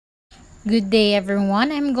Good day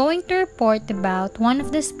everyone. I'm going to report about one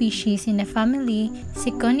of the species in the family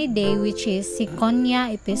Ciconidae, which is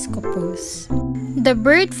Ciconia episcopus. The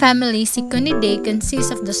bird family Ciconidae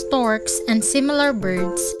consists of the storks and similar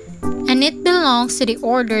birds, and it belongs to the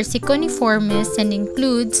order Ciconiformis and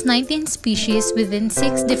includes 19 species within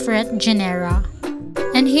 6 different genera.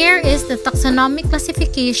 And here is the taxonomic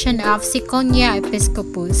classification of Ciconia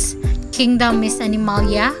episcopus. Kingdom is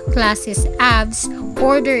Animalia, class is Aves,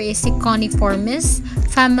 order is Ciconiformis,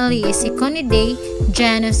 family is Ciconidae,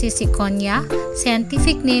 genus is Ciconia,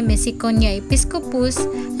 scientific name is Ciconia episcopus,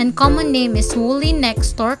 and common name is woolly-necked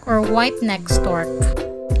stork or white-necked stork.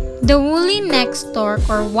 The woolly-necked stork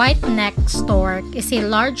or white-necked stork is a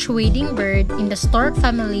large wading bird in the stork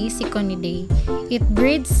family Ciconidae. It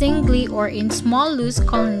breeds singly or in small loose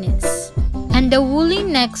colonies. And the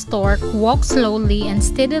woolly-necked stork walks slowly and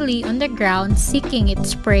steadily on the ground seeking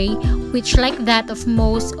its prey, which, like that of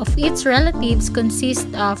most of its relatives,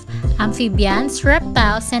 consists of amphibians,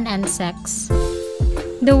 reptiles, and insects.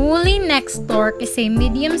 The woolly-necked stork is a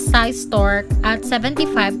medium-sized stork at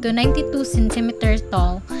 75 to 92 centimeters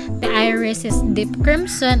tall. The iris is deep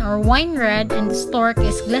crimson or wine red, and the stork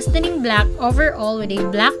is glistening black overall with a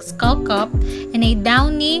black skull cap and a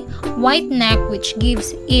downy white neck, which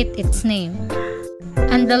gives it its name.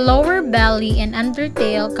 And the lower belly and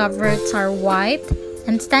undertail coverts are white,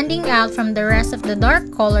 and standing out from the rest of the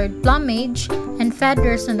dark-colored plumage and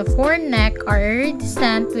feathers on the foreneck are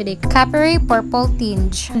iridescent with a coppery purple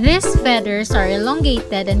tinge. These feathers are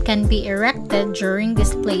elongated and can be erected during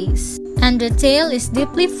displays. And the tail is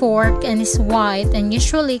deeply forked and is white and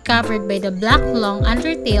usually covered by the black long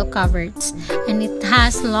undertail coverts, and it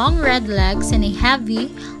has long red legs and a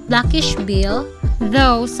heavy blackish bill,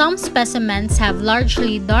 though some specimens have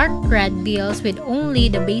largely dark red bills with only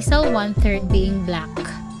the basal 1/3 being black.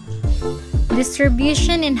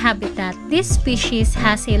 Distribution and habitat. This species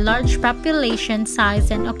has a large population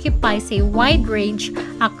size and occupies a wide range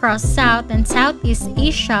across South and Southeast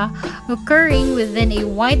Asia, occurring within a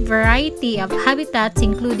wide variety of habitats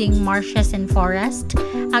including marshes and forests,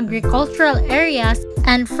 agricultural areas,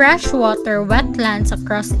 and freshwater wetlands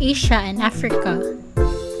across Asia and Africa.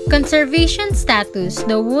 Conservation status.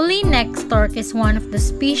 The woolly-necked stork is one of the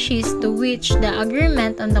species to which the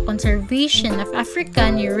Agreement on the Conservation of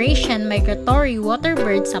African Eurasian Migratory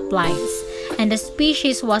Waterbirds applies, and the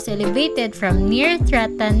species was elevated from near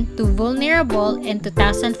threatened to vulnerable in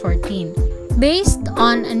 2014. Based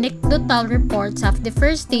on anecdotal reports of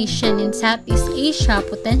deforestation in Southeast Asia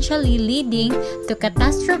potentially leading to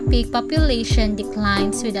catastrophic population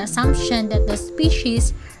declines, with the assumption that the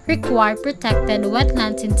species require protected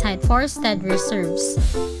wetlands inside forested reserves.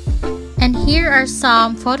 And here are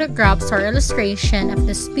some photographs or illustration of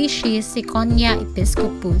the species Ciconia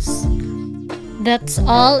episcopus. That's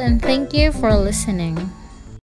all, and thank you for listening.